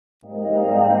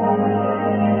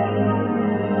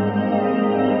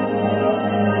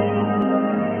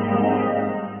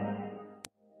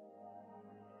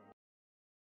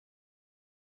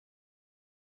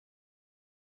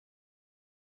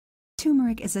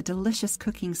Turmeric is a delicious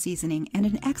cooking seasoning and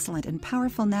an excellent and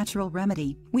powerful natural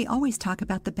remedy. We always talk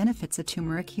about the benefits of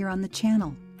turmeric here on the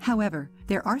channel. However,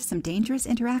 there are some dangerous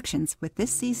interactions with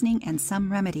this seasoning and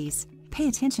some remedies. Pay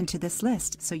attention to this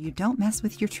list so you don't mess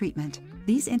with your treatment.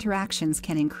 These interactions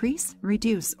can increase,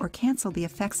 reduce, or cancel the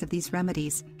effects of these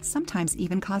remedies, sometimes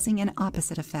even causing an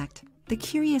opposite effect. The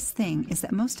curious thing is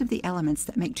that most of the elements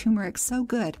that make turmeric so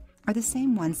good are the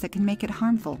same ones that can make it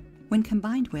harmful when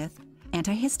combined with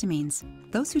antihistamines.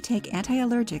 Those who take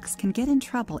anti-allergics can get in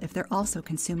trouble if they're also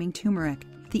consuming turmeric.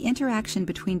 The interaction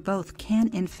between both can,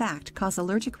 in fact, cause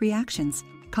allergic reactions,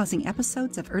 causing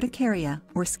episodes of urticaria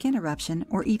or skin eruption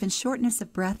or even shortness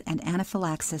of breath and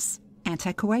anaphylaxis.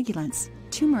 Anticoagulants.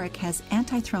 Turmeric has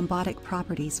antithrombotic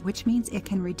properties, which means it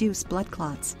can reduce blood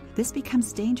clots. This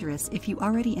becomes dangerous if you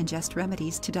already ingest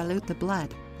remedies to dilute the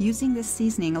blood. Using this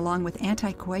seasoning along with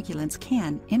anticoagulants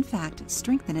can, in fact,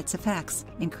 strengthen its effects,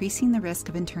 increasing the risk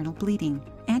of internal bleeding.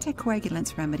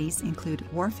 Anticoagulants remedies include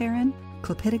warfarin,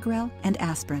 clopidogrel, and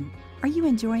aspirin. Are you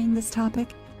enjoying this topic?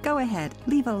 Go ahead,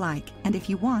 leave a like, and if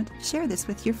you want, share this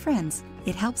with your friends.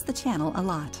 It helps the channel a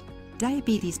lot.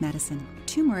 Diabetes medicine.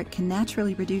 Turmeric can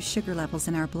naturally reduce sugar levels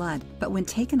in our blood, but when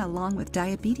taken along with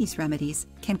diabetes remedies,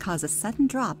 can cause a sudden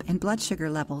drop in blood sugar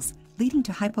levels, leading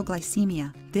to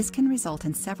hypoglycemia. This can result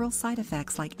in several side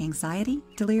effects like anxiety,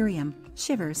 delirium,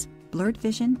 shivers, blurred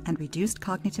vision, and reduced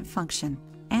cognitive function.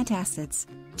 Antacids.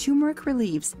 Turmeric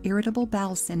relieves irritable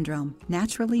bowel syndrome,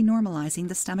 naturally normalizing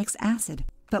the stomach's acid.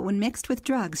 But when mixed with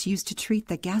drugs used to treat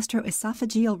the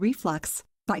gastroesophageal reflux,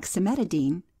 like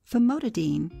cimetidine,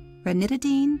 famotidine,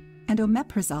 ranitidine, and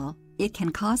omeprazole, it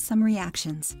can cause some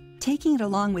reactions. Taking it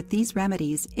along with these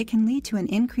remedies, it can lead to an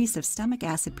increase of stomach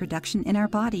acid production in our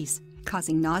bodies,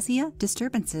 causing nausea,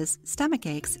 disturbances, stomach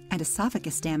aches, and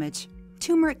esophagus damage.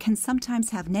 Turmeric can sometimes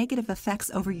have negative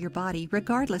effects over your body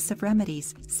regardless of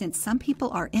remedies, since some people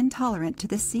are intolerant to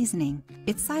this seasoning.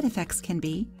 Its side effects can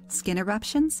be skin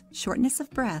eruptions, shortness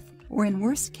of breath, or in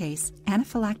worst case,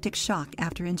 anaphylactic shock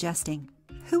after ingesting.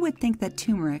 Who would think that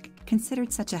turmeric,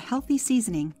 considered such a healthy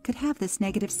seasoning, could have this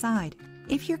negative side?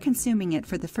 If you're consuming it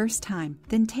for the first time,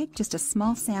 then take just a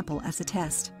small sample as a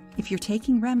test. If you're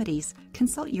taking remedies,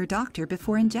 consult your doctor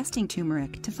before ingesting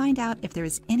turmeric to find out if there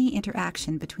is any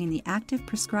interaction between the active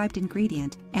prescribed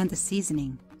ingredient and the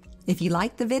seasoning. If you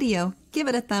liked the video, give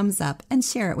it a thumbs up and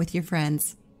share it with your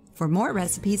friends. For more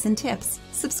recipes and tips,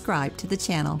 subscribe to the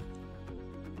channel.